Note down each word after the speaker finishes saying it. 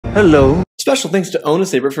Hello. Special thanks to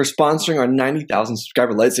Onasaber for sponsoring our 90,000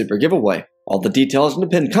 subscriber lightsaber giveaway. All the details in the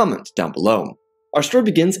pinned comment down below. Our story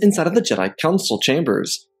begins inside of the Jedi Council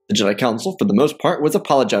chambers. The Jedi Council, for the most part, was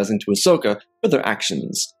apologizing to Ahsoka for their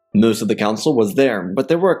actions. Most of the council was there, but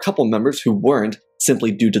there were a couple members who weren't,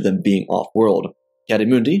 simply due to them being off-world.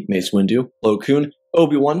 Mundi, Mace Windu, Plo Koon,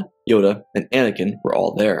 Obi-Wan, Yoda, and Anakin were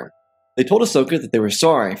all there. They told Ahsoka that they were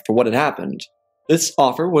sorry for what had happened. This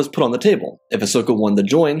offer was put on the table. If Ahsoka wanted to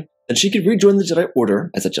join, then she could rejoin the Jedi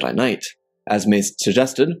Order as a Jedi Knight. As Mace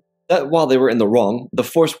suggested, that while they were in the wrong, the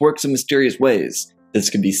Force works in mysterious ways. This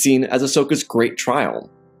could be seen as Ahsoka's great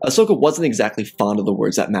trial. Ahsoka wasn't exactly fond of the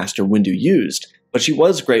words that Master Windu used, but she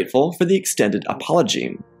was grateful for the extended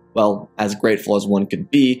apology. Well, as grateful as one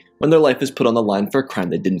could be when their life is put on the line for a crime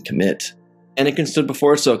they didn't commit. Anakin stood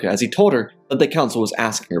before Ahsoka as he told her that the Council was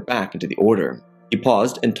asking her back into the Order. He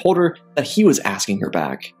paused and told her that he was asking her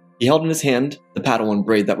back. He held in his hand the Padawan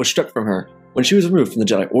braid that was stripped from her when she was removed from the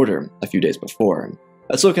Jedi Order a few days before.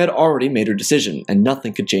 Ahsoka had already made her decision, and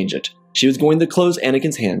nothing could change it. She was going to close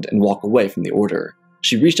Anakin's hand and walk away from the Order.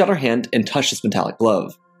 She reached out her hand and touched his metallic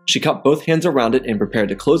glove. She cupped both hands around it and prepared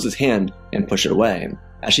to close his hand and push it away.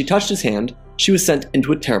 As she touched his hand, she was sent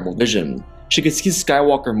into a terrible vision. She could see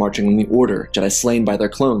Skywalker marching on the Order, Jedi slain by their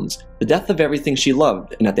clones, the death of everything she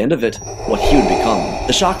loved, and at the end of it, what he would become.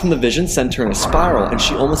 The shock from the vision sent her in a spiral, and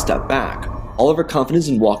she almost stepped back. All of her confidence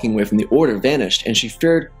in walking away from the Order vanished, and she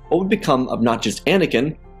feared what would become of not just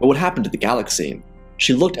Anakin, but what happened to the galaxy.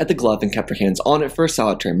 She looked at the glove and kept her hands on it for a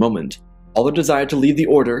solitary moment. All the desire to leave the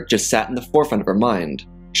Order just sat in the forefront of her mind.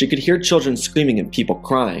 She could hear children screaming and people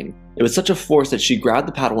crying. It was such a force that she grabbed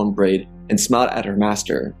the Padawan braid and smiled at her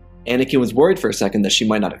master. Anakin was worried for a second that she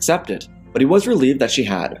might not accept it, but he was relieved that she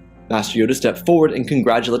had. Master Yoda stepped forward and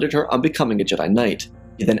congratulated her on becoming a Jedi Knight.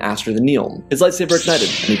 He then asked her to kneel. His lightsaber ignited,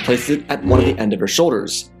 and he placed it at one of the end of her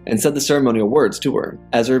shoulders, and said the ceremonial words to her.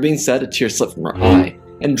 As they were being said, a tear slipped from her eye,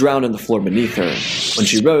 and drowned on the floor beneath her. When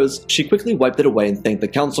she rose, she quickly wiped it away and thanked the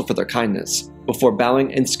Council for their kindness, before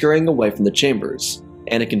bowing and scurrying away from the chambers.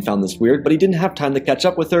 Anakin found this weird, but he didn't have time to catch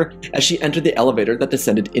up with her as she entered the elevator that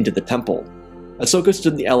descended into the temple. Ahsoka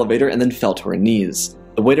stood in the elevator and then fell to her knees.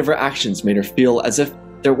 The weight of her actions made her feel as if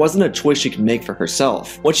there wasn't a choice she could make for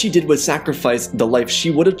herself. What she did was sacrifice the life she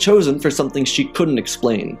would have chosen for something she couldn't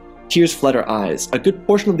explain. Tears fled her eyes, a good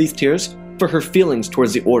portion of these tears for her feelings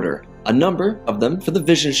towards the Order, a number of them for the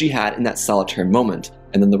vision she had in that solitary moment,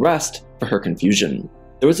 and then the rest for her confusion.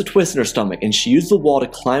 There was a twist in her stomach, and she used the wall to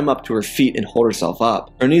climb up to her feet and hold herself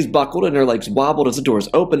up. Her knees buckled and her legs wobbled as the doors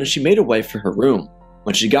opened, and she made her way for her room.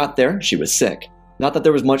 When she got there, she was sick. Not that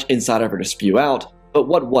there was much inside of her to spew out, but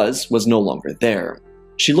what was no longer there.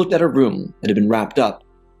 She looked at her room. It had been wrapped up,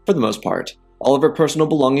 for the most part. All of her personal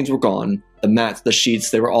belongings were gone. The mats, the sheets,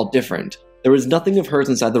 they were all different. There was nothing of hers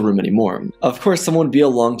inside the room anymore. Of course, someone would be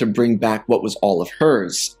along to bring back what was all of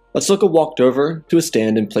hers. Ahsoka walked over to a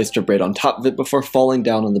stand and placed her braid on top of it before falling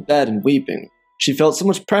down on the bed and weeping. She felt so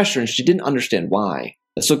much pressure and she didn't understand why.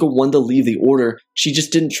 Ahsoka wanted to leave the Order, she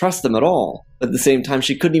just didn't trust them at all. But at the same time,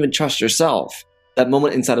 she couldn't even trust herself. That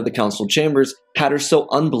moment inside of the Council chambers had her so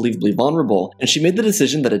unbelievably vulnerable, and she made the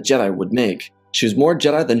decision that a Jedi would make. She was more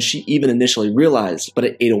Jedi than she even initially realized, but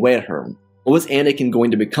it ate away at her. What was Anakin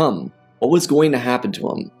going to become? What was going to happen to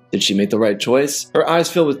him? Did she make the right choice? Her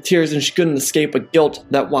eyes filled with tears and she couldn't escape a guilt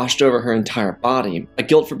that washed over her entire body, a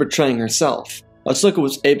guilt for betraying herself. Ahsoka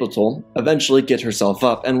was able to eventually get herself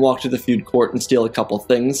up and walk to the food court and steal a couple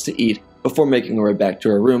things to eat before making her way back to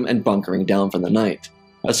her room and bunkering down for the night.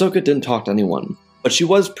 Ahsoka didn't talk to anyone, but she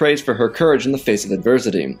was praised for her courage in the face of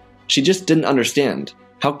adversity. She just didn't understand.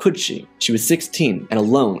 How could she? She was 16 and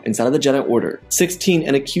alone inside of the Jedi Order. 16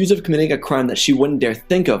 and accused of committing a crime that she wouldn't dare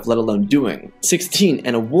think of, let alone doing. 16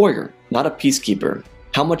 and a warrior, not a peacekeeper.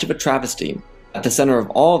 How much of a travesty. At the center of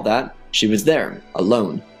all of that, she was there,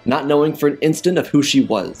 alone, not knowing for an instant of who she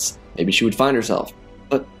was. Maybe she would find herself,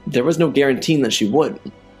 but there was no guaranteeing that she would.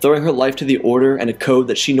 Throwing her life to the Order and a code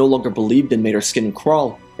that she no longer believed in made her skin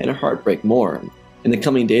crawl and her heart break more. In the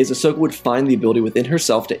coming days, Ahsoka would find the ability within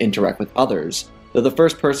herself to interact with others, though the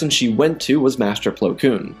first person she went to was Master Plo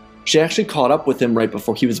Koon. She actually caught up with him right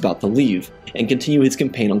before he was about to leave, and continue his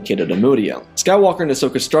campaign on Cato Demodia. Skywalker and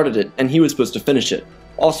Ahsoka started it, and he was supposed to finish it.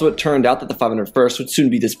 Also, it turned out that the 501st would soon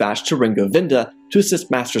be dispatched to Ringo Vinda to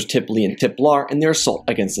assist Masters Tip Lee and Tip Lar in their assault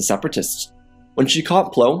against the Separatists. When she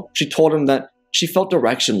caught Plo, she told him that she felt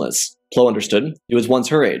directionless. Plo understood. He was once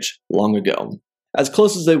her age, long ago. As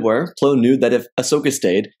close as they were, Plo knew that if Ahsoka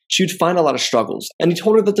stayed, she would find a lot of struggles, and he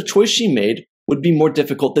told her that the choice she made would be more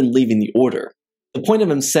difficult than leaving the Order. The point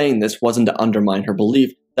of him saying this wasn't to undermine her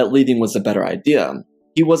belief that leaving was a better idea.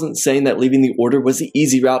 He wasn't saying that leaving the Order was the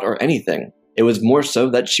easy route or anything. It was more so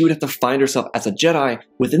that she would have to find herself as a Jedi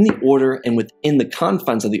within the Order and within the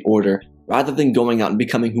confines of the Order, rather than going out and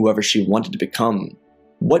becoming whoever she wanted to become.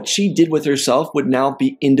 What she did with herself would now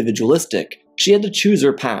be individualistic. She had to choose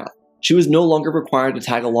her path. She was no longer required to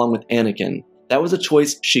tag along with Anakin. That was a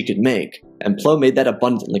choice she could make, and Plo made that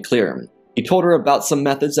abundantly clear. He told her about some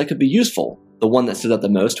methods that could be useful. The one that stood out the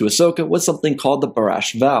most to Ahsoka was something called the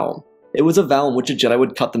Barash Vow. It was a vow in which a Jedi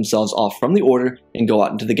would cut themselves off from the Order and go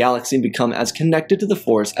out into the galaxy and become as connected to the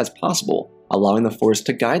Force as possible, allowing the Force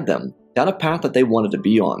to guide them down a path that they wanted to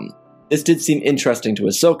be on. This did seem interesting to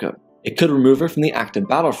Ahsoka. It could remove her from the active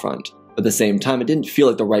battlefront, but at the same time it didn't feel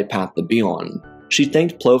like the right path to be on. She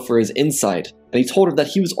thanked Plo for his insight, and he told her that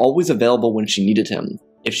he was always available when she needed him,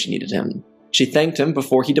 if she needed him. She thanked him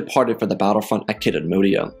before he departed for the battlefront at Kid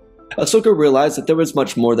Modia. Ahsoka realized that there was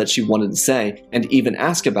much more that she wanted to say and even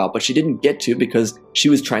ask about, but she didn't get to because she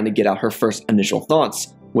was trying to get out her first initial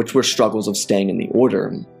thoughts, which were struggles of staying in the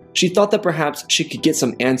Order. She thought that perhaps she could get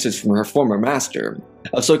some answers from her former master.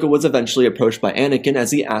 Ahsoka was eventually approached by Anakin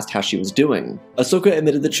as he asked how she was doing. Ahsoka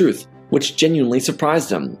admitted the truth, which genuinely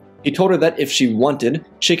surprised him. He told her that if she wanted,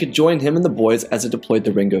 she could join him and the boys as it deployed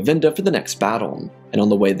to Ringo Vinda for the next battle, and on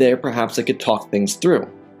the way there perhaps they could talk things through.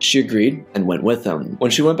 She agreed and went with him.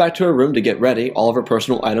 When she went back to her room to get ready, all of her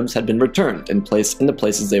personal items had been returned and placed in the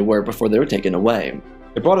places they were before they were taken away.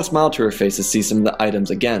 It brought a smile to her face to see some of the items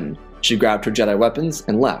again. She grabbed her Jedi weapons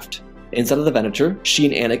and left. Inside of the Venator, she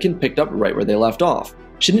and Anakin picked up right where they left off.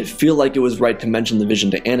 She didn't feel like it was right to mention the vision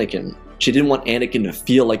to Anakin. She didn't want Anakin to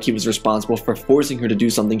feel like he was responsible for forcing her to do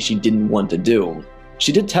something she didn't want to do.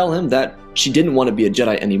 She did tell him that she didn't want to be a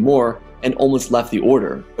Jedi anymore and almost left the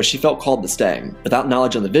Order, but she felt called to stay. Without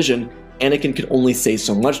knowledge of the vision, Anakin could only say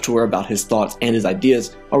so much to her about his thoughts and his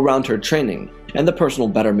ideas around her training, and the personal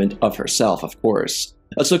betterment of herself, of course.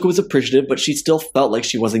 Ahsoka was appreciative, but she still felt like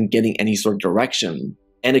she wasn't getting any sort of direction.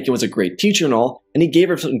 Anakin was a great teacher and all, and he gave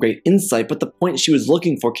her some great insight, but the point she was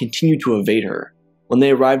looking for continued to evade her. When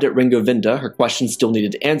they arrived at Ringo Vinda, her questions still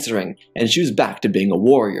needed answering, and she was back to being a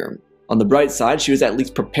warrior. On the bright side, she was at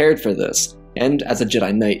least prepared for this, and as a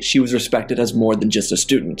Jedi Knight, she was respected as more than just a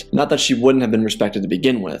student. Not that she wouldn't have been respected to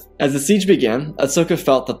begin with. As the siege began, Ahsoka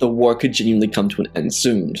felt that the war could genuinely come to an end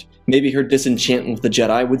soon. Maybe her disenchantment with the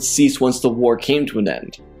Jedi would cease once the war came to an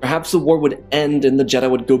end. Perhaps the war would end and the Jedi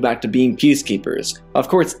would go back to being peacekeepers. Of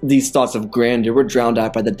course, these thoughts of grandeur were drowned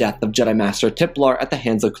out by the death of Jedi Master Tiplar at the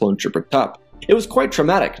hands of Clone Trooper Tup. It was quite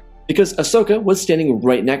traumatic, because Ahsoka was standing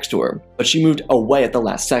right next to her, but she moved away at the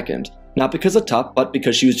last second. Not because of Tup, but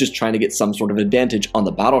because she was just trying to get some sort of advantage on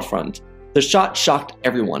the battlefront. The shot shocked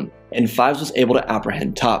everyone, and Fives was able to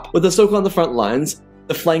apprehend Tup. With Ahsoka on the front lines,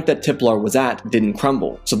 the flank that Tiplar was at didn't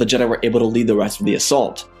crumble, so the Jedi were able to lead the rest of the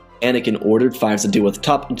assault. Anakin ordered Fives to deal with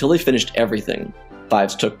Tup until they finished everything.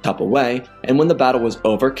 Fives took Tup away, and when the battle was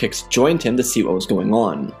over, Kix joined him to see what was going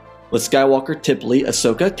on. With Skywalker, Tipley,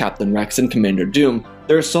 Ahsoka, Captain Rex, and Commander Doom,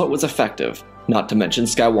 their assault was effective. Not to mention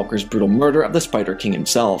Skywalker's brutal murder of the Spider King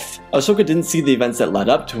himself. Ahsoka didn't see the events that led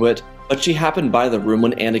up to it, but she happened by the room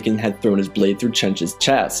when Anakin had thrown his blade through Chench's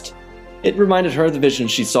chest. It reminded her of the vision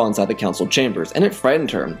she saw inside the council chambers, and it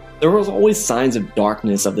frightened her. There was always signs of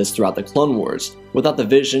darkness of this throughout the Clone Wars. Without the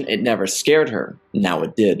vision, it never scared her. Now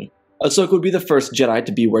it did. Ahsoka would be the first Jedi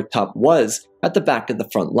to be where Tup was, at the back of the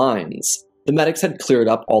front lines. The medics had cleared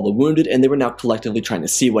up all the wounded, and they were now collectively trying to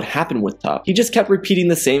see what happened with Tup. He just kept repeating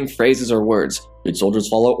the same phrases or words. Good soldiers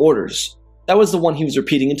follow orders. That was the one he was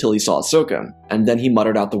repeating until he saw Ahsoka, and then he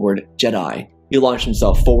muttered out the word Jedi. He launched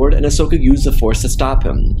himself forward, and Ahsoka used the Force to stop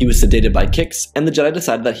him. He was sedated by Kix, and the Jedi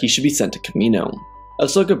decided that he should be sent to Kamino.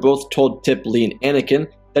 Ahsoka both told Tip, Lee, and Anakin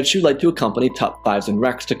that she would like to accompany Tup, Fives, and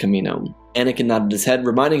Rex to Kamino. Anakin nodded his head,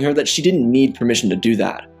 reminding her that she didn't need permission to do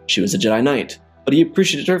that. She was a Jedi Knight. But he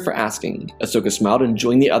appreciated her for asking. Ahsoka smiled and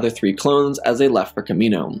joined the other 3 clones as they left for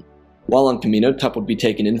Kamino. While on Kamino, Tup would be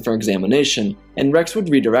taken in for examination, and Rex would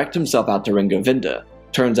redirect himself out to Ringo Vinda.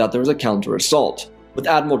 Turns out there was a counter-assault. With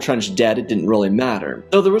Admiral Trench dead, it didn't really matter,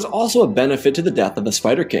 though there was also a benefit to the death of the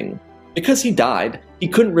Spider King. Because he died, he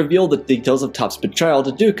couldn't reveal the details of Tup's betrayal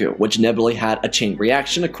to Dooku, which inevitably had a chain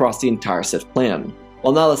reaction across the entire Sith clan.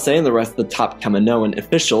 While Nala and the rest of the top Kaminoan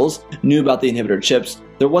officials knew about the inhibitor chips,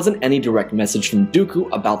 there wasn't any direct message from Dooku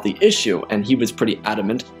about the issue, and he was pretty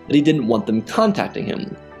adamant that he didn't want them contacting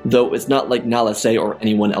him. Though it's not like Nala or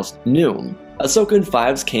anyone else knew. Ahsoka and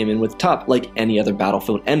Fives came in with Tup like any other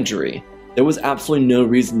battlefield injury. There was absolutely no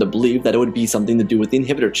reason to believe that it would be something to do with the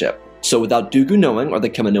inhibitor chip. So without Dooku knowing or the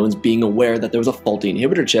Kaminoans being aware that there was a faulty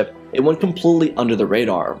inhibitor chip, it went completely under the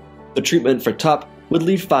radar. The treatment for Tup would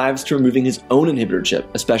lead Fives to removing his own inhibitor chip,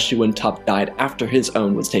 especially when Toph died after his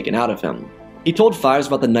own was taken out of him. He told Fives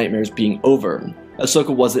about the nightmares being over.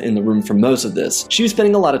 Ahsoka wasn't in the room for most of this. She was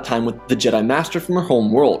spending a lot of time with the Jedi Master from her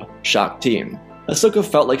home world, Shaak Ti. Ahsoka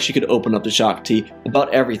felt like she could open up to Shaak Ti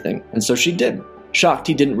about everything, and so she did. Shaak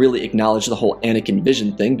Ti didn't really acknowledge the whole Anakin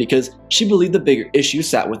vision thing because she believed the bigger issue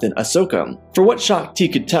sat within Ahsoka. For what Shaak Ti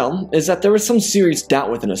could tell is that there was some serious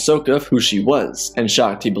doubt within Ahsoka of who she was, and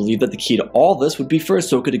Shaak Ti believed that the key to all this would be for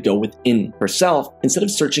Ahsoka to go within herself instead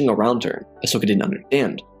of searching around her. Ahsoka didn't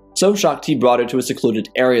understand. So Shaak Ti brought her to a secluded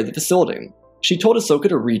area of the facility. She told Ahsoka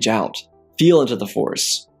to reach out, feel into the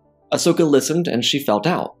Force. Ahsoka listened and she felt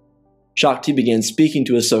out. Shaak Ti began speaking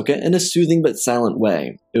to Ahsoka in a soothing but silent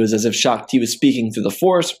way. It was as if Shaak Ti was speaking through the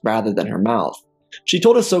Force rather than her mouth. She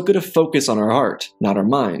told Ahsoka to focus on her heart, not her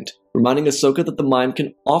mind, reminding Ahsoka that the mind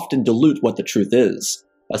can often dilute what the truth is.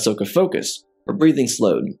 Ahsoka focused, her breathing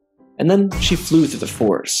slowed, and then she flew through the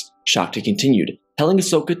Force. Shaak Ti continued, telling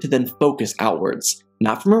Ahsoka to then focus outwards,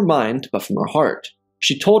 not from her mind, but from her heart.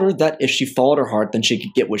 She told her that if she followed her heart, then she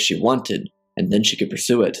could get what she wanted, and then she could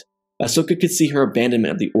pursue it. Ahsoka could see her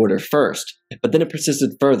abandonment of the Order first, but then it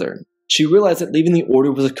persisted further. She realized that leaving the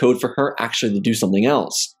Order was a code for her actually to do something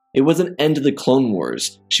else. It was an end to the Clone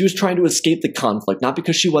Wars. She was trying to escape the conflict, not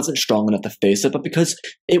because she wasn't strong enough to face it, but because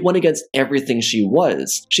it went against everything she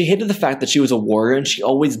was. She hated the fact that she was a warrior, and she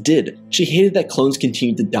always did. She hated that clones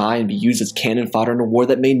continued to die and be used as cannon fodder in a war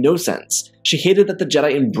that made no sense. She hated that the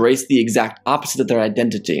Jedi embraced the exact opposite of their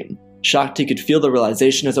identity. Shaak Ti could feel the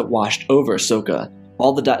realization as it washed over Ahsoka.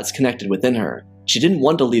 All the dots connected within her. She didn't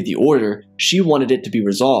want to leave the Order, she wanted it to be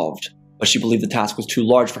resolved, but she believed the task was too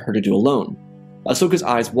large for her to do alone. Ahsoka's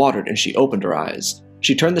eyes watered and she opened her eyes.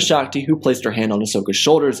 She turned to Shaak Ti, who placed her hand on Ahsoka's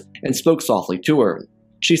shoulders and spoke softly to her.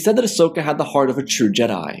 She said that Ahsoka had the heart of a true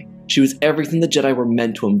Jedi. She was everything the Jedi were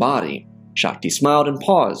meant to embody. Shaak Ti smiled and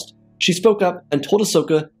paused. She spoke up and told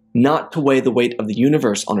Ahsoka not to weigh the weight of the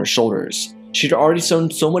universe on her shoulders. She'd already sown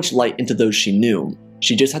so much light into those she knew.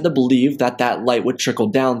 She just had to believe that that light would trickle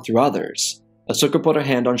down through others. Ahsoka put her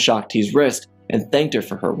hand on Shaak Ti's wrist and thanked her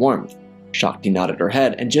for her warmth. Shaak Ti nodded her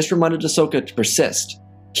head and just reminded Ahsoka to persist.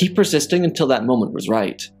 Keep persisting until that moment was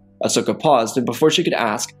right. Ahsoka paused, and before she could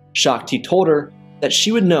ask, Shaak Ti told her that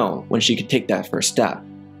she would know when she could take that first step.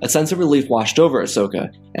 A sense of relief washed over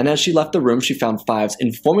Ahsoka, and as she left the room she found Fives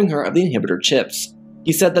informing her of the inhibitor chips.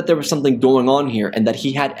 He said that there was something going on here and that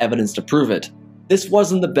he had evidence to prove it. This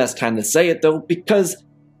wasn't the best time to say it though, because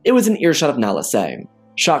it was an earshot of Nala Se.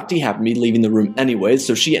 Shaak Ti happened to be leaving the room anyways,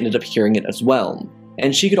 so she ended up hearing it as well.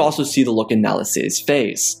 And she could also see the look in Nala Se's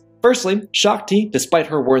face. Firstly, Shaak Ti, despite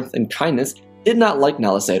her worth and kindness, did not like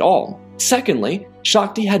Nala Se at all. Secondly,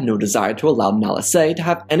 Shaak Ti had no desire to allow Nala Se to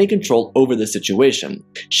have any control over the situation.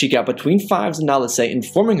 She got between Fives and Nala Se,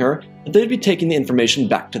 informing her that they would be taking the information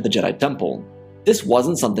back to the Jedi Temple. This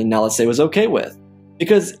wasn't something Nala Se was okay with,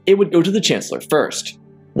 because it would go to the Chancellor first.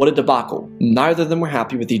 What a debacle. Neither of them were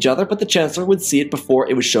happy with each other, but the Chancellor would see it before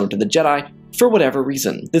it was shown to the Jedi, for whatever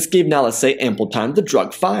reason. This gave Nala Se ample time to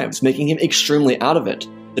drug Fives, making him extremely out of it.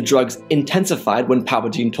 The drugs intensified when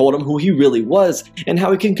Palpatine told him who he really was, and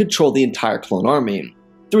how he can control the entire clone army.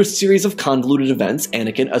 Through a series of convoluted events,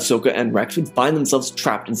 Anakin, Ahsoka, and Rex would find themselves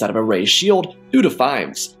trapped inside of a Rey's shield due to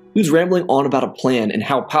Fives, who's rambling on about a plan and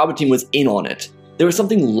how Palpatine was in on it. There was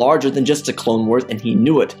something larger than just the Clone Wars, and he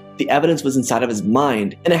knew it. The evidence was inside of his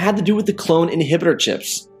mind, and it had to do with the clone inhibitor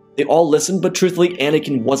chips. They all listened, but truthfully,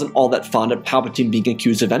 Anakin wasn't all that fond of Palpatine being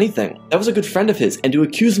accused of anything. That was a good friend of his, and to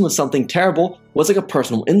accuse him of something terrible was like a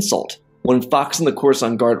personal insult. When Fox and the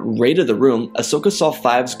Coruscant Guard raided the room, Ahsoka saw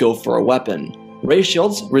Fives go for a weapon. Rey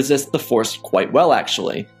shields resist the Force quite well,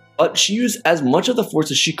 actually, but she used as much of the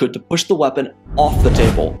Force as she could to push the weapon off the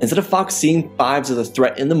table. Instead of Fox seeing Fives as a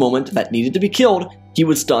threat in the moment that needed to be killed, he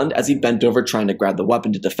was stunned as he bent over trying to grab the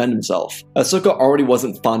weapon to defend himself. Ahsoka already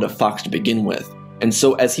wasn't fond of Fox to begin with, and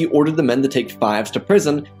so as he ordered the men to take Fives to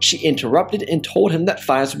prison, she interrupted and told him that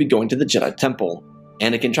Fives would be going to the Jedi Temple.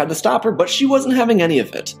 Anakin tried to stop her, but she wasn't having any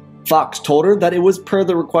of it. Fox told her that it was per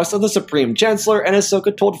the request of the Supreme Chancellor, and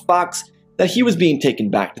Ahsoka told Fox that he was being taken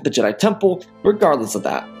back to the Jedi Temple regardless of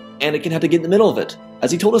that. Anakin had to get in the middle of it,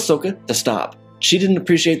 as he told Ahsoka to stop. She didn't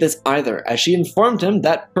appreciate this either, as she informed him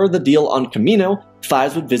that per the deal on Kamino,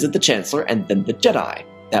 Fives would visit the Chancellor and then the Jedi.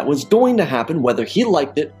 That was going to happen whether he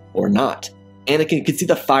liked it or not. Anakin could see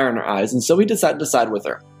the fire in her eyes, and so he decided to side with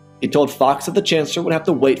her. He told Fox that the Chancellor would have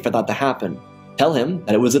to wait for that to happen. Tell him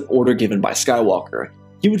that it was an order given by Skywalker.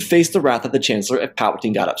 He would face the wrath of the Chancellor if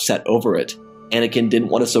Palpatine got upset over it. Anakin didn't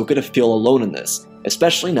want Ahsoka to feel alone in this,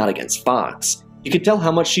 especially not against Fox. You could tell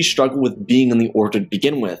how much she struggled with being in the Order to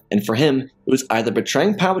begin with, and for him, it was either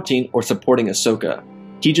betraying Palpatine or supporting Ahsoka.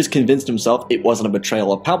 He just convinced himself it wasn't a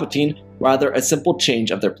betrayal of Palpatine, rather a simple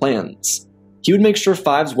change of their plans. He would make sure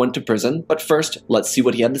Fives went to prison, but first, let's see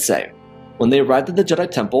what he had to say. When they arrived at the Jedi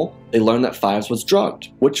Temple, they learned that Fives was drugged,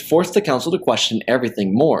 which forced the Council to question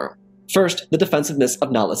everything more. First, the defensiveness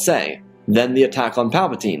of Nala Se, then the attack on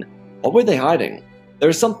Palpatine. What were they hiding? There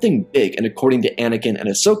was something big, and according to Anakin and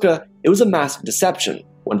Ahsoka, it was a massive deception.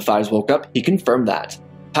 When Fives woke up, he confirmed that.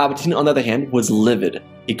 Palpatine, on the other hand, was livid.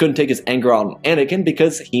 He couldn't take his anger out on Anakin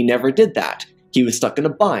because he never did that. He was stuck in a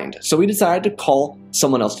bind, so he decided to call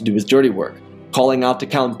someone else to do his dirty work, calling out to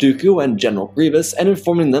Count Dooku and General Grievous and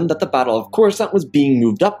informing them that the Battle of Coruscant was being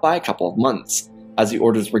moved up by a couple of months. As the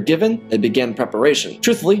orders were given, they began preparation.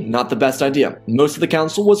 Truthfully, not the best idea. Most of the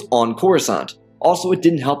council was on Coruscant. Also, it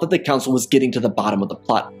didn't help that the council was getting to the bottom of the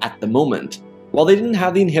plot at the moment. While they didn't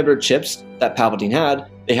have the inhibitor chips that Palpatine had,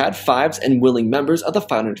 they had Fives and willing members of the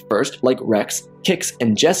 501st like Rex, Kix,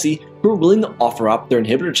 and Jesse who were willing to offer up their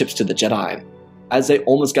inhibitor chips to the Jedi. As they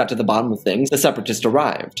almost got to the bottom of things, the Separatists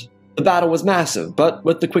arrived. The battle was massive, but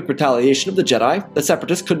with the quick retaliation of the Jedi, the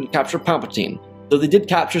Separatists couldn't capture Palpatine, though they did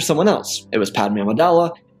capture someone else. It was Padme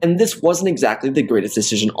Amidala, and this wasn't exactly the greatest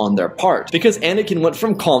decision on their part, because Anakin went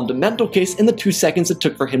from calm to mental case in the 2 seconds it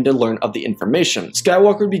took for him to learn of the information.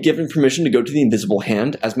 Skywalker would be given permission to go to the Invisible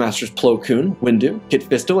Hand as Masters Plo Koon, Windu, Kit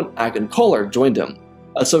Fisto, and Anakin Skywalker joined him.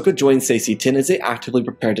 Ahsoka joined Saesee Tiin as they actively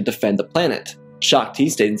prepared to defend the planet. Shakti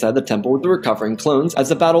stayed inside the temple with the recovering clones as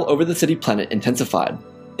the battle over the city planet intensified.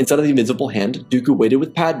 Inside of the Invisible Hand, Dooku waited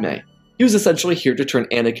with Padme. He was essentially here to turn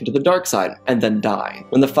Anakin to the dark side, and then die.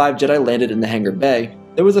 When the 5 Jedi landed in the hangar bay,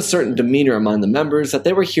 there was a certain demeanor among the members that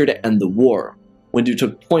they were here to end the war. Windu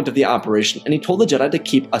took point of the operation, and he told the Jedi to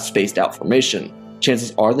keep a spaced-out formation.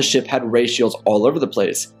 Chances are the ship had ray shields all over the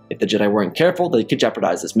place. If the Jedi weren't careful, they could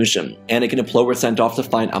jeopardize this mission. Anakin and Plo were sent off to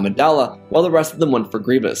find Amidala, while the rest of them went for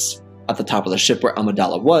Grievous. At the top of the ship where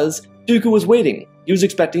Amidala was, Dooku was waiting. He was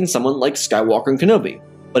expecting someone like Skywalker and Kenobi,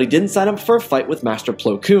 but he didn't sign up for a fight with Master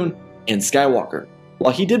Plo Koon and Skywalker.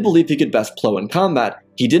 While he did believe he could best Plo in combat,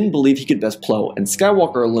 he didn't believe he could best Plo and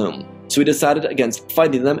Skywalker alone, so he decided against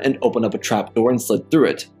fighting them and opened up a trapdoor and slid through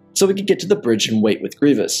it, so he could get to the bridge and wait with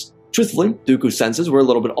Grievous. Truthfully, Dooku's senses were a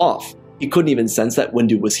little bit off. He couldn't even sense that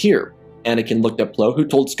Windu was here. Anakin looked at Plo, who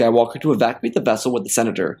told Skywalker to evacuate the vessel with the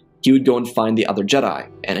Senator. He would go and find the other Jedi.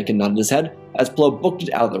 Anakin nodded his head as Plo booked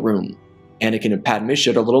it out of the room. Anakin and Padme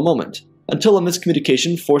shared a little moment, until a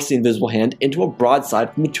miscommunication forced the Invisible Hand into a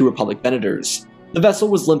broadside from the 2 Republic Venators. The vessel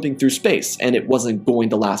was limping through space, and it wasn't going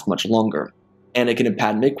to last much longer. Anakin and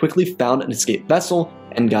Padme quickly found an escape vessel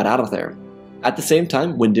and got out of there. At the same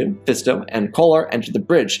time, Windu, Fisto, and Kolar entered the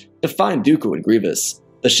bridge to find Dooku and Grievous.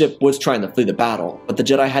 The ship was trying to flee the battle, but the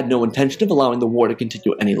Jedi had no intention of allowing the war to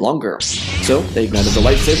continue any longer. So they ignited the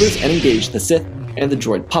lightsabers and engaged the Sith and the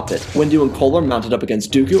droid Puppet. Windu and Kolar mounted up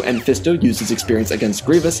against Dooku, and Fisto used his experience against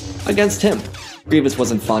Grievous against him. Grievous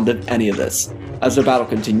wasn't fond of any of this. As the battle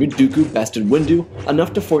continued, Dooku bested Windu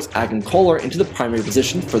enough to force Anakin Skywalker into the primary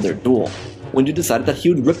position for their duel. Windu decided that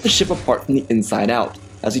he would rip the ship apart from the inside out,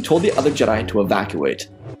 as he told the other Jedi to evacuate.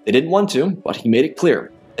 They didn't want to, but he made it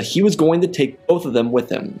clear that he was going to take both of them with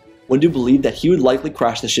him. Windu believed that he would likely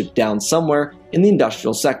crash the ship down somewhere in the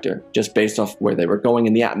industrial sector, just based off where they were going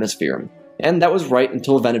in the atmosphere. And that was right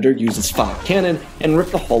until Venator used his 5 cannon and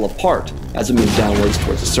ripped the hull apart as it moved downwards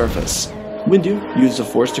towards the surface. Windu used the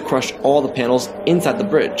Force to crush all the panels inside the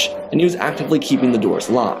bridge, and he was actively keeping the doors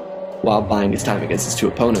locked, while buying his time against his 2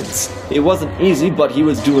 opponents. It wasn't easy, but he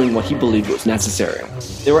was doing what he believed was necessary.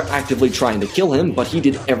 They were actively trying to kill him, but he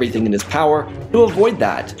did everything in his power to avoid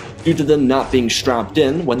that. Due to them not being strapped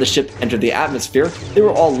in, when the ship entered the atmosphere, they were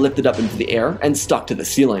all lifted up into the air and stuck to the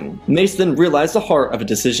ceiling. Mace then realized the horror of his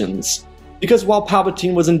decisions. Because while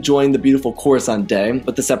Palpatine was enjoying the beautiful Coruscant day,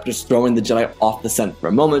 with the Separatists throwing the Jedi off the scent for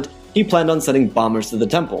a moment, he planned on sending bombers to the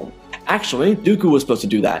temple. Actually, Dooku was supposed to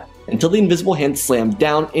do that, until the Invisible Hand slammed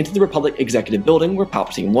down into the Republic Executive Building where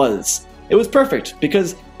Palpatine was. It was perfect,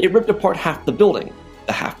 because it ripped apart half the building,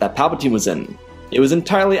 the half that Palpatine was in. It was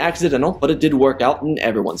entirely accidental, but it did work out in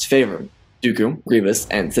everyone's favor. Dooku, Grievous,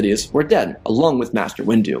 and Sidious were dead, along with Master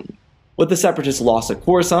Windu. With the Separatists' loss at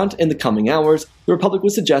Coruscant in the coming hours, the Republic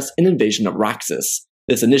would suggest an invasion of Raxus.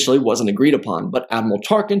 This initially wasn't agreed upon, but Admiral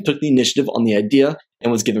Tarkin took the initiative on the idea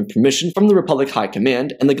and was given permission from the Republic High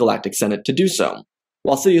Command and the Galactic Senate to do so.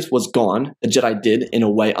 While Sidious was gone, the Jedi did, in a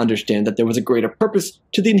way, understand that there was a greater purpose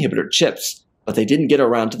to the inhibitor chips, but they didn't get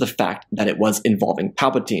around to the fact that it was involving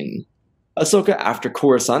Palpatine. Ahsoka, after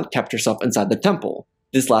Coruscant, kept herself inside the temple.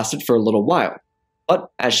 This lasted for a little while,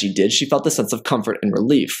 but as she did, she felt a sense of comfort and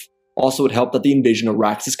relief. Also, it helped that the invasion of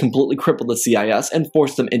Raxus completely crippled the CIS and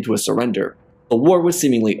forced them into a surrender. The war was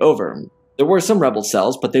seemingly over. There were some rebel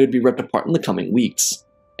cells, but they would be ripped apart in the coming weeks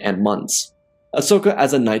and months. Ahsoka,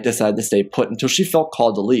 as a knight, decided to stay put until she felt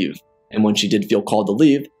called to leave, and when she did feel called to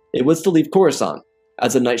leave, it was to leave Coruscant.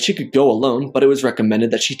 As a knight, she could go alone, but it was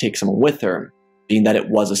recommended that she take someone with her. Being that it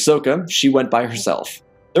was Ahsoka, she went by herself.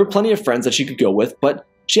 There were plenty of friends that she could go with, but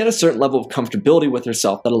she had a certain level of comfortability with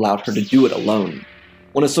herself that allowed her to do it alone.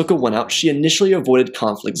 When Ahsoka went out, she initially avoided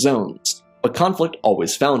conflict zones, but conflict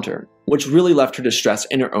always found her, which really left her distressed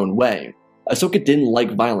in her own way. Ahsoka didn't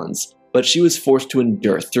like violence, but she was forced to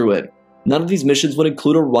endure through it. None of these missions would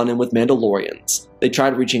include a run-in with Mandalorians. They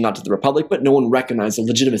tried reaching out to the Republic, but no one recognized their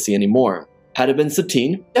legitimacy anymore. Had it been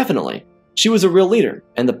Satine? Definitely. She was a real leader,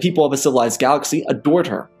 and the people of a civilized galaxy adored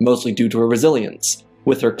her, mostly due to her resilience.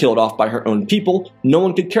 With her killed off by her own people, no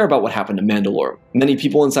one could care about what happened to Mandalore. Many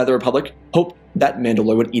people inside the Republic hoped that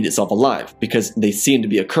Mandalore would eat itself alive, because they seemed to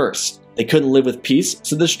be a curse. They couldn't live with peace,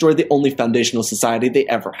 so they destroyed the only foundational society they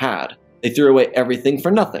ever had. They threw away everything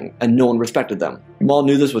for nothing, and no one respected them. Maul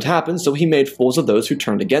knew this would happen, so he made fools of those who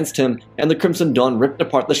turned against him, and the Crimson Dawn ripped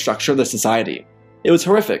apart the structure of the society. It was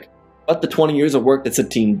horrific, but the 20 years of work that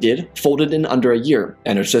Satine did folded in under a year,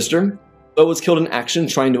 and her sister? Bo was killed in action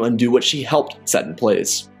trying to undo what she helped set in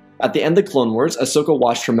place. At the end of the Clone Wars, Ahsoka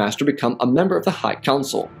watched her master become a member of the High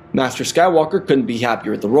Council. Master Skywalker couldn't be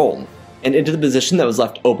happier with the role, and into the position that was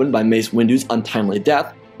left open by Mace Windu's untimely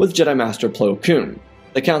death was Jedi Master Plo Koon.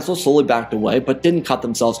 The Council slowly backed away, but didn't cut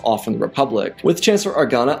themselves off from the Republic. With Chancellor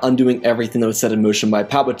Organa undoing everything that was set in motion by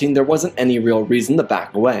Palpatine, there wasn't any real reason to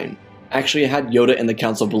back away. Actually, it had Yoda and the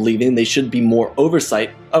Council believing they should be more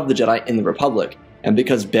oversight of the Jedi in the Republic, and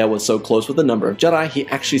because Bail was so close with a number of Jedi, he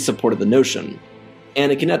actually supported the notion.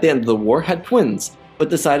 Anakin at the end of the war had twins, but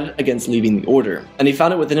decided against leaving the Order, and he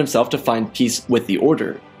found it within himself to find peace with the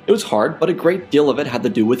Order. It was hard, but a great deal of it had to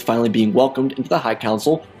do with finally being welcomed into the High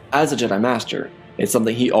Council as a Jedi Master. It's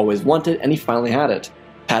something he always wanted, and he finally had it.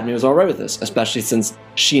 Padme was alright with this, especially since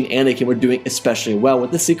she and Anakin were doing especially well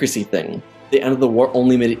with the secrecy thing. The end of the war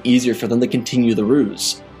only made it easier for them to continue the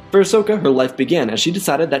ruse. For Ahsoka, her life began as she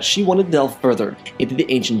decided that she wanted to delve further into the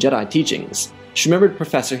ancient Jedi teachings. She remembered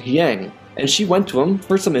Professor Hyang, and she went to him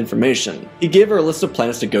for some information. He gave her a list of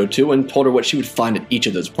planets to go to and told her what she would find at each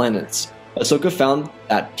of those planets. Ahsoka found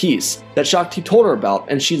that piece that Shakti told her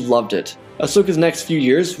about, and she loved it. Ahsoka's next few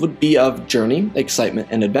years would be of journey, excitement,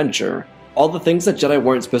 and adventure. All the things that Jedi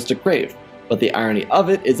weren't supposed to crave. But the irony of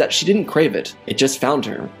it is that she didn't crave it, it just found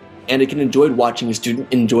her. Anakin enjoyed watching a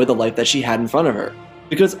student enjoy the life that she had in front of her,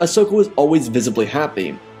 because Ahsoka was always visibly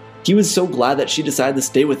happy. He was so glad that she decided to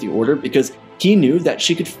stay with the Order because he knew that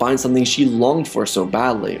she could find something she longed for so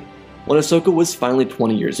badly. When Ahsoka was finally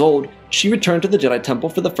 20 years old, she returned to the Jedi Temple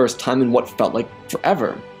for the first time in what felt like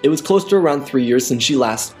forever. It was close to around 3 years since she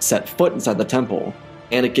last set foot inside the temple.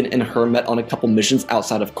 Anakin and her met on a couple missions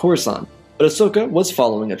outside of Coruscant, but Ahsoka was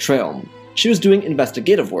following a trail. She was doing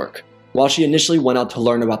investigative work. While she initially went out to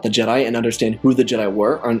learn about the Jedi and understand who the Jedi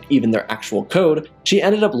were, and even their actual code, she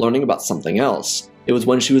ended up learning about something else. It was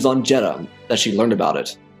when she was on Jedha that she learned about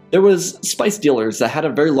it. There was spice dealers that had a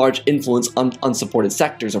very large influence on unsupported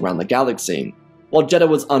sectors around the galaxy. While Jedha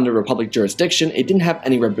was under Republic jurisdiction, it didn't have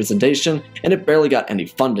any representation, and it barely got any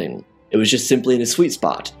funding. It was just simply in a sweet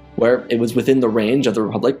spot, where it was within the range of the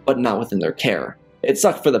Republic, but not within their care. It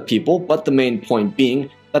sucked for the people, but the main point being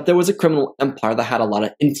that there was a criminal empire that had a lot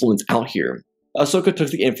of influence out here. Ahsoka took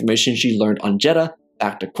the information she learned on Jedha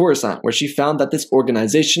back to Coruscant, where she found that this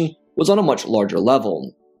organization was on a much larger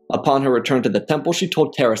level. Upon her return to the temple, she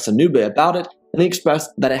told Tara Sanube about it, and he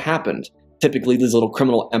expressed that it happened. Typically, these little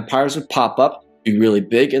criminal empires would pop up, be really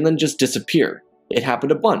big, and then just disappear. It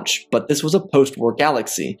happened a bunch, but this was a post-war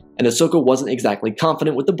galaxy, and Ahsoka wasn't exactly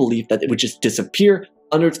confident with the belief that it would just disappear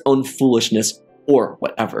under its own foolishness or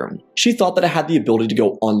whatever. She thought that it had the ability to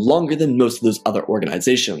go on longer than most of those other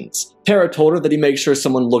organizations. Tara told her that he made sure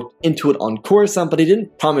someone looked into it on Coruscant, but he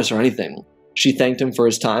didn't promise her anything. She thanked him for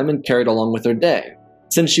his time and carried along with her day.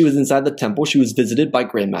 Since she was inside the temple, she was visited by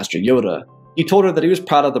Grandmaster Yoda. He told her that he was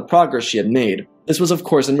proud of the progress she had made. This was of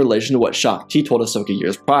course in relation to what Shakti told Ahsoka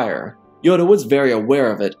years prior. Yoda was very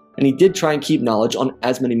aware of it, and he did try and keep knowledge on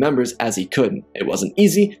as many members as he could. It wasn't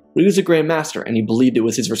easy, but he was a Grand Master, and he believed it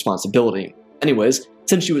was his responsibility. Anyways,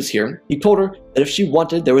 since she was here, he told her that if she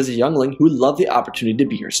wanted, there was a youngling who would love the opportunity to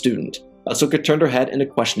be her student. Ahsoka turned her head in a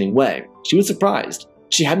questioning way. She was surprised.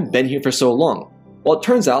 She hadn't been here for so long. Well, it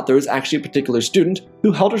turns out there was actually a particular student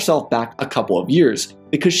who held herself back a couple of years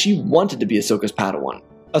because she wanted to be Ahsoka's Padawan.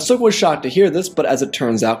 Ahsoka was shocked to hear this, but as it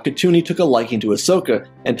turns out, Katuni took a liking to Ahsoka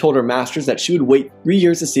and told her masters that she would wait 3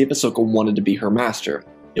 years to see if Ahsoka wanted to be her master.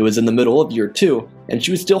 It was in the middle of year 2, and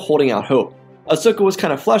she was still holding out hope. Ahsoka was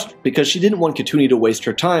kind of flushed because she didn't want Katuni to waste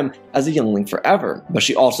her time as a youngling forever, but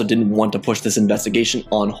she also didn't want to push this investigation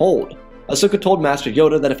on hold. Ahsoka told Master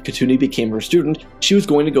Yoda that if Katuni became her student, she was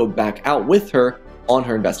going to go back out with her on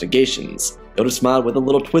her investigations. Yoda smiled with a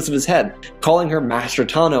little twist of his head, calling her Master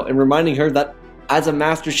Tano and reminding her that as a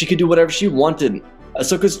master she could do whatever she wanted.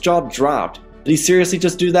 Ahsoka's jaw dropped. Did he seriously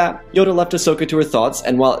just do that? Yoda left Ahsoka to her thoughts,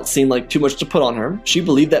 and while it seemed like too much to put on her, she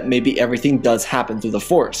believed that maybe everything does happen through the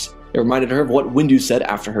Force. It reminded her of what Windu said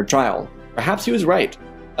after her trial. Perhaps he was right.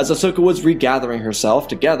 As Ahsoka was regathering herself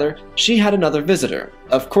together, she had another visitor.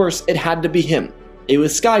 Of course, it had to be him. It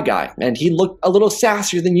was Sky Guy, and he looked a little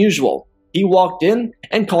sassier than usual. He walked in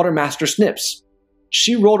and called her Master Snips.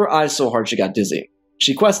 She rolled her eyes so hard she got dizzy.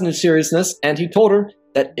 She questioned his seriousness, and he told her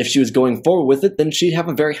that if she was going forward with it, then she'd have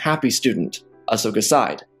a very happy student. Ahsoka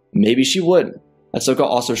sighed. Maybe she would. Ahsoka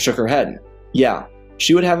also shook her head. Yeah,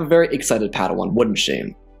 she would have a very excited Padawan, wouldn't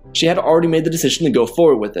she? She had already made the decision to go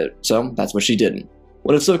forward with it, so that's what she did.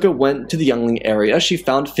 When Ahsoka went to the youngling area, she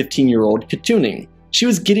found 15-year-old Katuni. She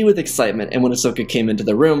was giddy with excitement, and when Ahsoka came into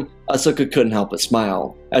the room, Ahsoka couldn't help but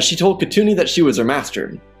smile, as she told Katuni that she was her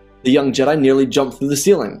master. The young Jedi nearly jumped through the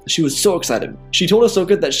ceiling. She was so excited. She told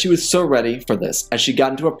Ahsoka that she was so ready for this as she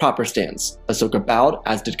got into a proper stance. Ahsoka bowed,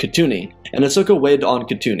 as did Katuni, and Ahsoka waited on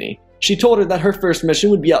Katuni. She told her that her first mission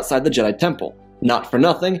would be outside the Jedi Temple. Not for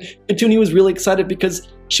nothing, Katuni was really excited because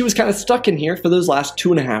she was kind of stuck in here for those last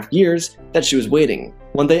 2.5 years that she was waiting.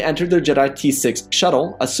 When they entered their Jedi T6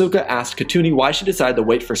 shuttle, Ahsoka asked Katuni why she decided to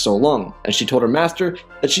wait for so long, and she told her master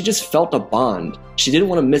that she just felt a bond. She didn't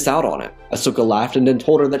want to miss out on it. Ahsoka laughed and then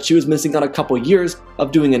told her that she was missing out a couple years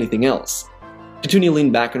of doing anything else. Katuni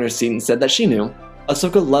leaned back in her seat and said that she knew.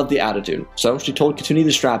 Ahsoka loved the attitude, so she told Katuni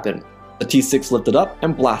to strap in. The T6 lifted up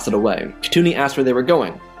and blasted away. Katuni asked where they were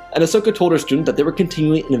going, and Ahsoka told her student that they were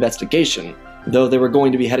continuing an investigation, though they were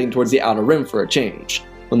going to be heading towards the Outer Rim for a change.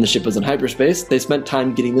 When the ship was in hyperspace, they spent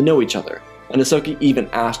time getting to know each other, and Ahsoka even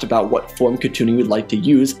asked about what form Katuni would like to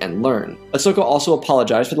use and learn. Ahsoka also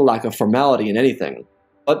apologized for the lack of formality in anything,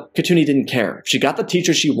 but Katuni didn't care. She got the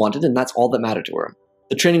teacher she wanted, and that's all that mattered to her.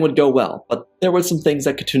 The training would go well, but there were some things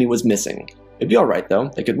that Katuni was missing. It'd be alright though,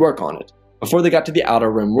 they could work on it. Before they got to the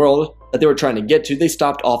Outer Rim world that they were trying to get to, they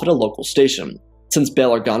stopped off at a local station. Since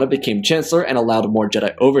Bail Organa became Chancellor and allowed more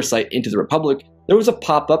Jedi oversight into the Republic, there was a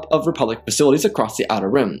pop-up of Republic facilities across the Outer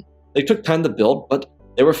Rim. They took time to build, but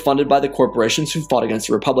they were funded by the corporations who fought against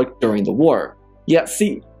the Republic during the war. Yeah,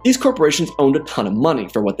 see, these corporations owned a ton of money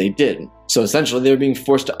for what they did, so essentially they were being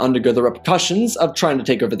forced to undergo the repercussions of trying to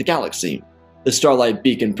take over the galaxy. The Starlight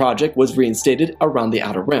Beacon project was reinstated around the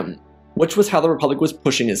Outer Rim, which was how the Republic was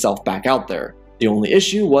pushing itself back out there. The only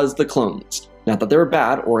issue was the clones. Not that they were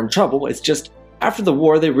bad or in trouble, it's just after the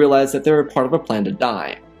war they realized that they were part of a plan to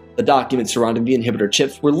die. The documents surrounding the inhibitor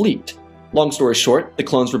chips were leaked. Long story short, the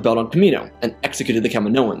clones rebelled on Kamino and executed the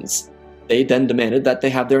Kaminoans. They then demanded that they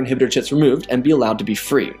have their inhibitor chips removed and be allowed to be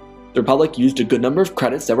free. The Republic used a good number of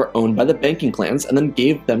credits that were owned by the banking clans and then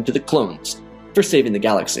gave them to the clones for saving the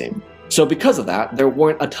galaxy. So because of that, there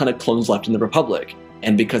weren't a ton of clones left in the Republic,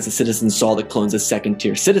 and because the citizens saw the clones as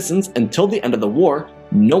second-tier citizens until the end of the war,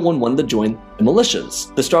 no one wanted to join the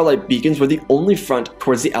militias. The Starlight Beacons were the only front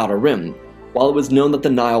towards the Outer Rim. While it was known that the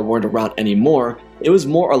Nihil weren't around anymore, it was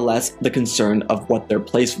more or less the concern of what their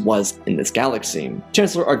place was in this galaxy.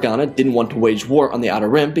 Chancellor Organa didn't want to wage war on the Outer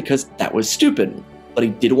Rim because that was stupid, but he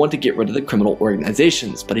did want to get rid of the criminal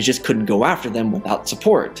organizations, but he just couldn't go after them without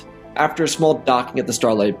support. After a small docking at the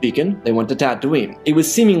Starlight Beacon, they went to Tatooine. It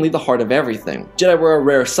was seemingly the heart of everything. Jedi were a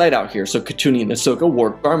rare sight out here, so Katuni and Ahsoka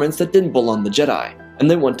wore garments that didn't belong to Jedi, and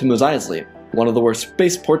they went to Mos Eisley, one of the worst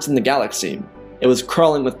spaceports in the galaxy. It was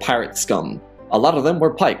crawling with pirate scum. A lot of them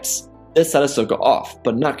were pikes. This set Ahsoka off,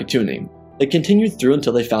 but not Katuni. They continued through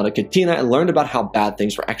until they found a Katina and learned about how bad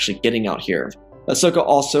things were actually getting out here. Ahsoka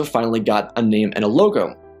also finally got a name and a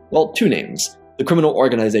logo. Well, two names. The criminal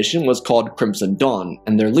organization was called Crimson Dawn,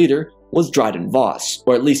 and their leader was Dryden Voss,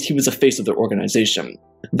 or at least he was the face of their organization.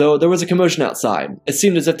 Though there was a commotion outside, it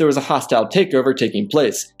seemed as if there was a hostile takeover taking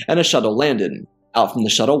place, and a shuttle landed. Out from the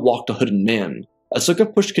shuttle walked a hooded man.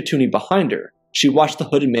 Ahsoka pushed Katuni behind her. She watched the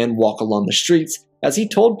hooded man walk along the streets as he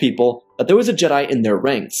told people that there was a Jedi in their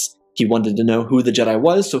ranks. He wanted to know who the Jedi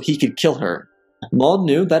was so he could kill her. Maul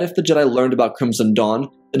knew that if the Jedi learned about Crimson Dawn,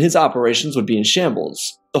 then his operations would be in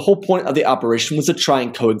shambles. The whole point of the operation was to try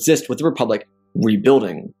and coexist with the Republic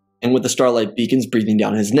rebuilding. And with the Starlight Beacons breathing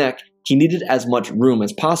down his neck, he needed as much room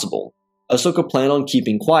as possible. Ahsoka planned on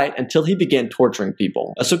keeping quiet until he began torturing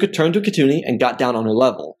people. Ahsoka turned to Katuni and got down on her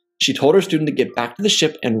level. She told her student to get back to the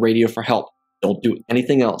ship and radio for help. Don't do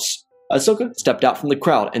anything else. Ahsoka stepped out from the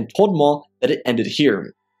crowd and told Maul that it ended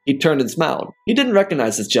here. He turned and smiled. He didn't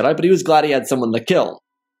recognize this Jedi, but he was glad he had someone to kill.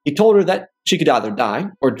 He told her that she could either die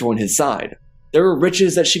or join his side. There were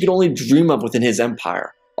riches that she could only dream of within his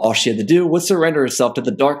empire. All she had to do was surrender herself to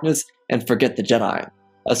the darkness and forget the Jedi.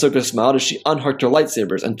 Ahsoka smiled as she unhooked her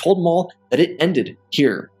lightsabers and told Maul that it ended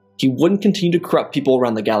here. He wouldn't continue to corrupt people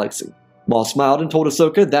around the galaxy. Maul smiled and told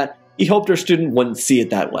Ahsoka that he hoped her student wouldn't see it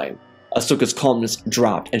that way. Ahsoka's calmness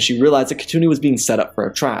dropped and she realized that Katuni was being set up for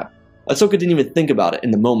a trap. Ahsoka didn't even think about it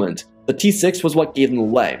in the moment. The T6 was what gave them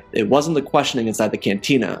away. It wasn't the questioning inside the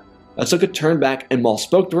cantina. Ahsoka turned back and Maul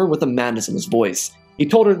spoke to her with a madness in his voice. He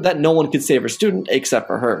told her that no one could save her student except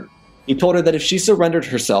for her. He told her that if she surrendered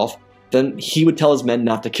herself, then he would tell his men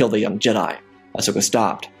not to kill the young Jedi. Ahsoka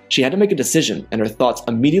stopped. She had to make a decision, and her thoughts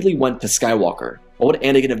immediately went to Skywalker. What would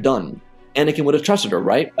Anakin have done? Anakin would have trusted her,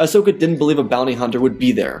 right? Ahsoka didn't believe a bounty hunter would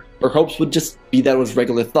be there. Her hopes would just be that it was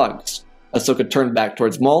regular thugs. Ahsoka turned back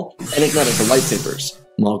towards Maul and ignited her lightsabers.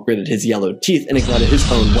 Maul gritted his yellowed teeth and ignited his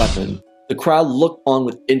own weapon. The crowd looked on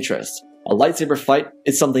with interest. A lightsaber fight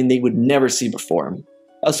is something they would never see before.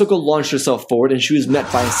 Ahsoka launched herself forward and she was met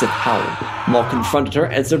by a Sith howl. Maul confronted her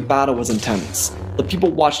as their battle was intense. The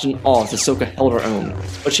people watched in awe as Ahsoka held her own,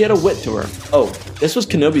 but she had a wit to her. Oh, this was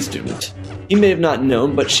Kenobi's student. He may have not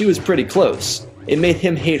known, but she was pretty close. It made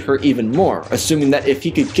him hate her even more, assuming that if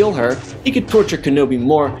he could kill her, he could torture Kenobi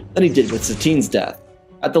more than he did with Satine's death.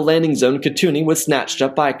 At the landing zone, Katuni was snatched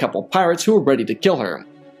up by a couple pirates who were ready to kill her.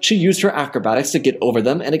 She used her acrobatics to get over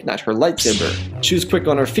them and ignite her lightsaber. She was quick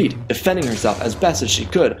on her feet, defending herself as best as she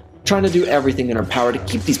could, trying to do everything in her power to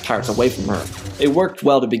keep these pirates away from her. It worked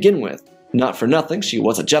well to begin with. Not for nothing, she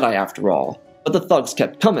was a Jedi after all. But the thugs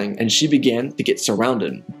kept coming, and she began to get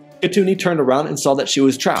surrounded. Katuni turned around and saw that she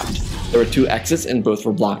was trapped. There were 2 exits and both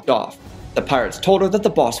were blocked off. The pirates told her that the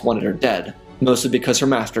boss wanted her dead, mostly because her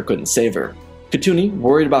master couldn't save her. Katuni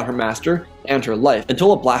worried about her master and her life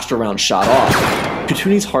until a blaster round shot off.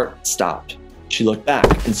 Katuni's heart stopped. She looked back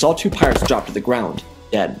and saw 2 pirates drop to the ground,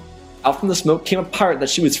 dead. Out from the smoke came a pirate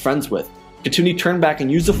that she was friends with. Katuni turned back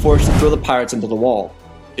and used the force to throw the pirates into the wall.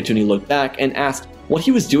 Katuni looked back and asked what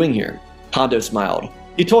he was doing here. Hondo smiled.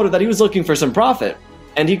 He told her that he was looking for some profit,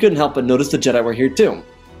 and he couldn't help but notice the Jedi were here too.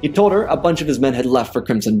 He told her a bunch of his men had left for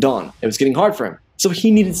Crimson Dawn. It was getting hard for him, so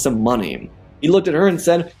he needed some money. He looked at her and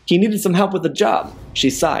said he needed some help with the job. She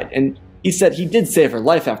sighed, and he said he did save her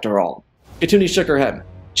life after all. Katuni shook her head.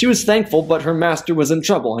 She was thankful, but her master was in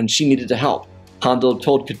trouble and she needed to help. Hondo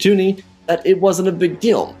told Katuni that it wasn't a big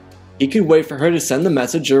deal. He could wait for her to send the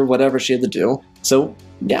message or whatever she had to do, so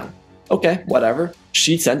yeah, okay, whatever.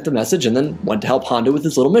 She sent the message and then went to help Hondo with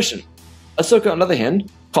his little mission. Ahsoka, on the other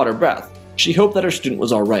hand, caught her breath. She hoped that her student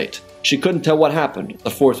was alright. She couldn't tell what happened. The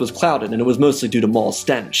force was clouded and it was mostly due to Maul's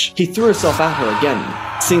stench. He threw herself at her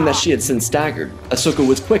again. Seeing that she had since staggered, Ahsoka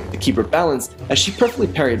was quick to keep her balanced as she perfectly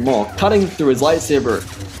parried Maul, cutting through his lightsaber.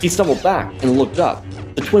 He stumbled back and looked up.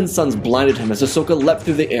 The twin suns blinded him as Ahsoka leapt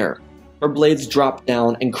through the air. Her blades dropped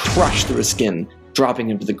down and crushed through his skin, dropping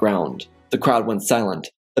him to the ground. The crowd went silent.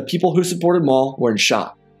 The people who supported Maul were in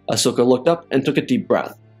shock. Ahsoka looked up and took a deep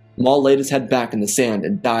breath. Maul laid his head back in the sand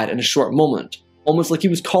and died in a short moment, almost like he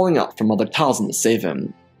was calling out for Mother Talzin to save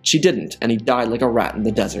him. She didn't, and he died like a rat in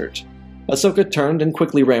the desert. Ahsoka turned and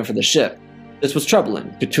quickly ran for the ship. This was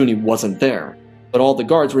troubling. Katuni wasn't there. But all the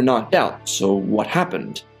guards were knocked out, so what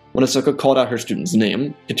happened? When Ahsoka called out her student's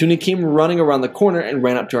name, Katuni came running around the corner and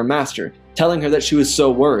ran up to her master, telling her that she was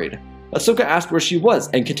so worried. Ahsoka asked where she was,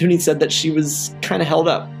 and Katuni said that she was kinda held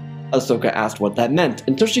up. Ahsoka asked what that meant,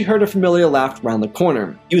 until she heard a familiar laugh around the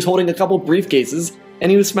corner. He was holding a couple briefcases, and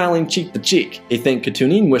he was smiling cheek to cheek. He thanked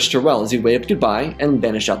Katuni and wished her well as he waved goodbye and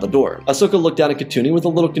vanished out the door. Ahsoka looked down at Katuni with a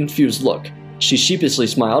little confused look. She sheepishly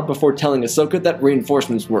smiled before telling Ahsoka that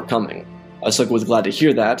reinforcements were coming. Ahsoka was glad to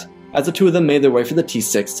hear that, as the 2 of them made their way for the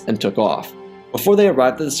T6 and took off. Before they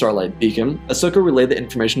arrived at the Starlight Beacon, Ahsoka relayed the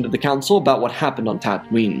information to the Council about what happened on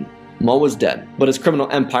Tatooine. Maul was dead, but his criminal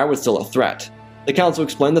empire was still a threat. The Council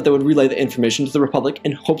explained that they would relay the information to the Republic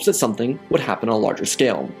in hopes that something would happen on a larger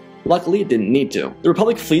scale. Luckily, it didn't need to. The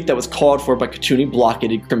Republic fleet that was called for by Katuni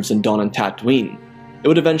blockaded Crimson Dawn and Tatooine. It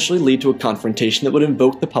would eventually lead to a confrontation that would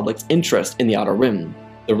invoke the public's interest in the Outer Rim.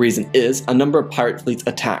 The reason is, a number of pirate fleets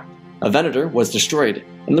attacked. A Venator was destroyed,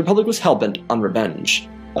 and the Republic was hellbent on revenge.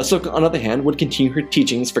 Ahsoka, on the other hand, would continue her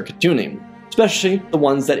teachings for Katuni, especially the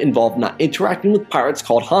ones that involved not interacting with pirates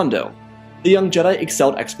called Hondo. The young Jedi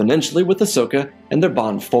excelled exponentially with Ahsoka, and their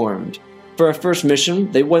bond formed. For a first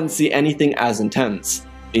mission, they wouldn't see anything as intense,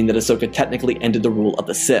 being that Ahsoka technically ended the rule of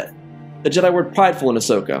the Sith. The Jedi were prideful in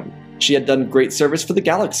Ahsoka. She had done great service for the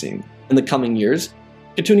galaxy. In the coming years,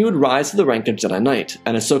 Katuni would rise to the rank of Jedi Knight,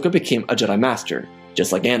 and Ahsoka became a Jedi Master,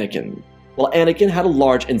 just like Anakin. While Anakin had a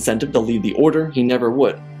large incentive to leave the Order, he never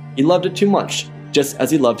would. He loved it too much, just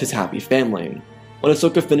as he loved his happy family. When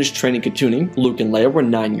Ahsoka finished training Katuni, Luke and Leia were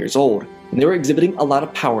 9 years old, and they were exhibiting a lot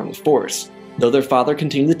of power in the Force, though their father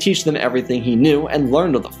continued to teach them everything he knew and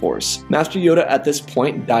learned of the Force. Master Yoda at this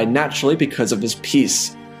point died naturally because of his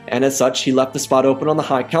peace, and as such he left the spot open on the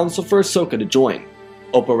High Council for Ahsoka to join.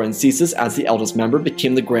 Oppo Rencesis, as the eldest member,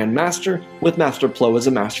 became the Grand Master, with Master Plo as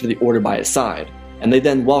a Master of the Order by his side, and they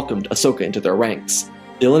then welcomed Ahsoka into their ranks.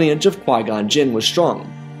 The lineage of Qui-Gon Jinn was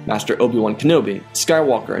strong. Master Obi-Wan Kenobi,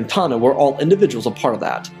 Skywalker, and Tana were all individuals a part of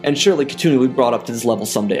that, and surely Katuni would be brought up to this level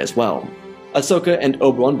someday as well. Ahsoka and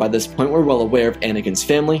Obi-Wan by this point were well aware of Anakin's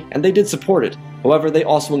family, and they did support it. However, they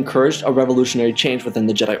also encouraged a revolutionary change within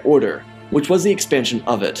the Jedi Order, which was the expansion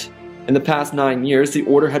of it. In the past 9 years, the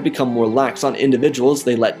Order had become more lax on individuals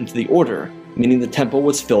they let into the Order, meaning the temple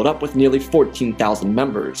was filled up with nearly 14,000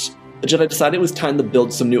 members. The Jedi decided it was time to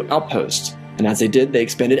build some new outposts, and as they did, they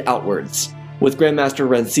expanded outwards. With Grandmaster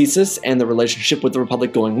Rencesis and the relationship with the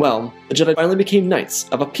Republic going well, the Jedi finally became Knights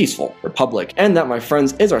of a peaceful Republic. And that, my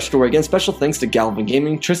friends, is our story. Again, special thanks to Galvin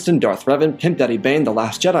Gaming, Tristan, Darth Revan, Pimp Daddy Bane, The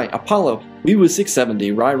Last Jedi, Apollo,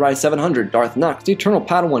 Weewoo670, Rai 700, Darth Nox, The Eternal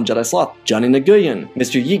Padawan, Jedi Sloth, Johnny Naguyan,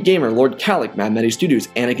 Mr. Yeet Gamer, Lord Calic, Mad Medi Studios,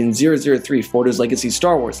 Anakin 003, Fordo's Legacy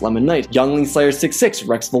Star Wars, Lemon Knight, Youngling Slayer 66,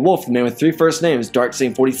 Rex the Wolf, the man with 3 first names, Dark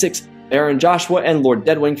Saint 46, Aaron Joshua, and Lord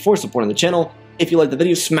Deadwing for supporting the channel. If you like the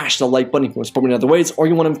video, smash the like button if you want to support me in other ways, or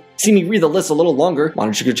you want to see me read the list a little longer, why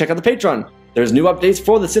don't you go check out the Patreon? There's new updates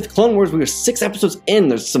for the Sith Clone Wars. We are 6 episodes in.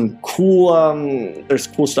 There's some cool, there's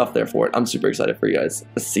cool stuff there for it. I'm super excited for you guys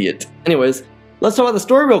to see it. Anyways, let's talk about the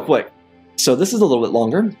story real quick. So this is a little bit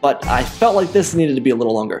longer, but I felt like this needed to be a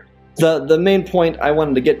little longer. The main point I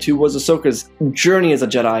wanted to get to was Ahsoka's journey as a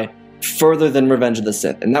Jedi further than Revenge of the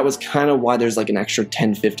Sith, and that was kind of why there's like an extra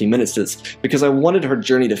 10-15 minutes to this, because I wanted her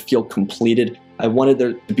journey to feel completed. I wanted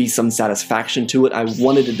there to be some satisfaction to it. I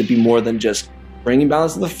wanted it to be more than just bringing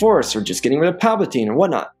balance to the Force or just getting rid of Palpatine or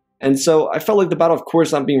whatnot. And so I felt like the Battle of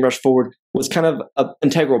Coruscant being rushed forward was kind of an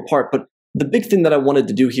integral part, but the big thing that I wanted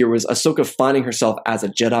to do here was Ahsoka finding herself as a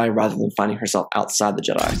Jedi rather than finding herself outside the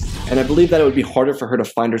Jedi. And I believe that it would be harder for her to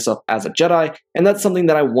find herself as a Jedi, and that's something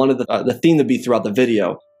that I wanted the theme to be throughout the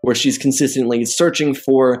video, where she's consistently searching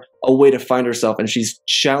for a way to find herself, and she's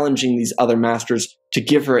challenging these other masters to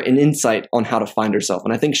give her an insight on how to find herself.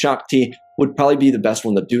 And I think Shakti would probably be the best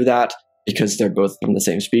one to do that, because they're both from the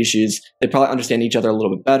same species. They probably understand each other a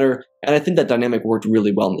little bit better, and I think that dynamic worked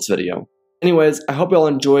really well in this video. Anyways, I hope you all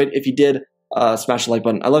enjoyed. If you did, smash the like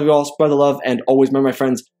button. I love you all, spread the love, and always remember, my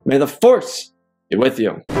friends, may the Force be with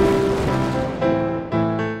you.